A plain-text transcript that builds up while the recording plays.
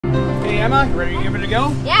Emma, you ready to give it a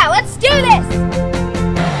go? Yeah, let's do this!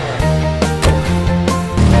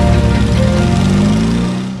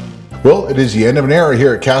 Well, it is the end of an era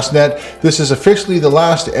here at Castanet. This is officially the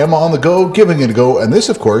last Emma on the Go, giving it a go, and this,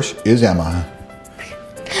 of course, is Emma.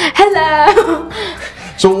 Hello!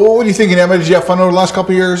 So what are you thinking, Emma? Did you have fun over the last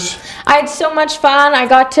couple of years? I had so much fun. I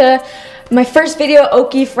got to my first video,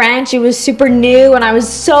 Okie French. It was super new and I was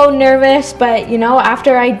so nervous, but you know,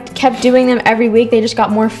 after I kept doing them every week, they just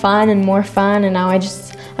got more fun, and now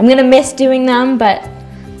I'm gonna miss doing them, but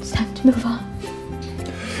just have to move on.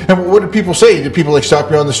 And what did people say? Did people like stop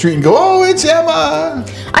you on the street and go, "Oh, it's Emma"?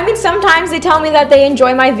 I mean, sometimes they tell me that they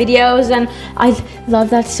enjoy my videos, and I love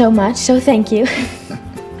that so much, so thank you.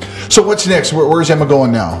 So what's next? Where's Emma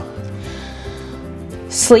going now?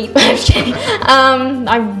 Sleep. I'm just kidding.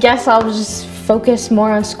 I guess I'll just focus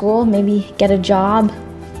more on school, maybe get a job.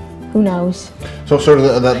 Who knows? So sort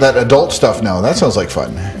of that adult stuff now. That sounds like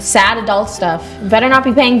fun. Sad adult stuff. Better not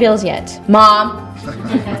be paying bills yet. Mom.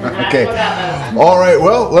 Okay. All right.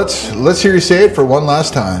 Well, let's hear you say it for one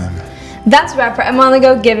last time. That's a wrap for Emma on the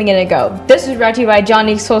Go, giving it a go. This was brought to you by John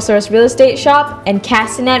Neeks Full Service Real Estate Shop and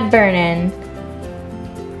Castanet Vernon.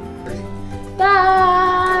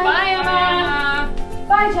 Bye. Bye, Emma.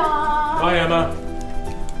 Bye, John. Bye, Emma.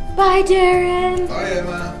 Bye, Darren. Bye,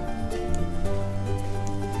 Emma.